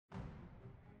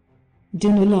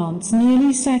Dinalance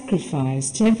nearly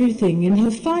sacrificed everything in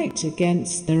her fight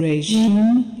against the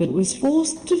regime, but was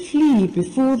forced to flee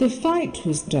before the fight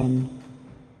was done.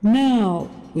 Now,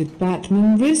 with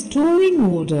Batman restoring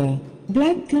order,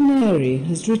 Black Canary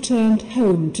has returned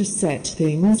home to set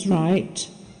things right,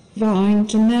 vowing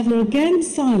to never again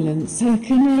silence her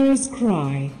canary's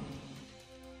cry.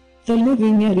 The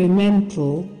living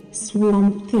elemental,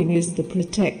 Swamp Thing, is the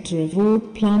protector of all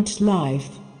plant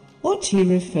life, what he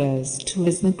refers to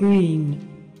as the Green.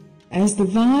 As the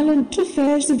violent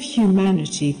affairs of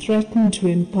humanity threaten to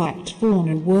impact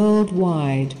fauna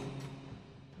worldwide,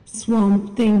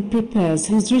 Swamp Thing prepares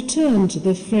his return to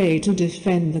the fray to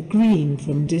defend the Green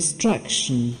from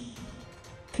destruction.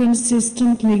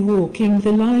 Consistently walking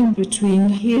the line between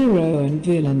hero and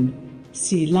villain,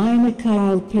 Selina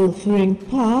Kyle pilfering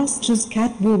past as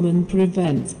Catwoman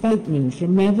prevents Batman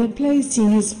from ever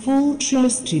placing his full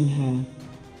trust in her.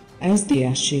 As the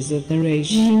ashes of the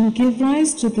regime give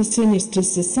rise to the sinister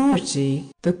society,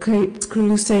 the Caped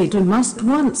Crusader must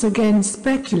once again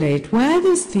speculate where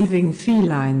this thieving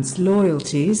feline's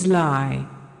loyalties lie.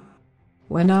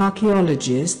 When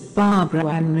archaeologist Barbara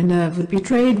Ann Minerva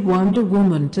betrayed Wonder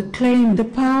Woman to claim the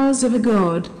powers of a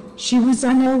god, she was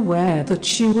unaware that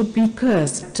she would be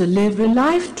cursed to live a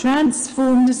life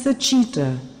transformed as the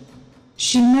Cheetah.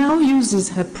 She now uses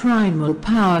her primal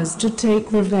powers to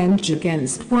take revenge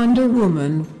against Wonder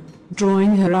Woman,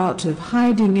 drawing her out of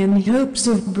hiding in hopes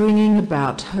of bringing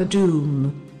about her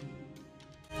doom.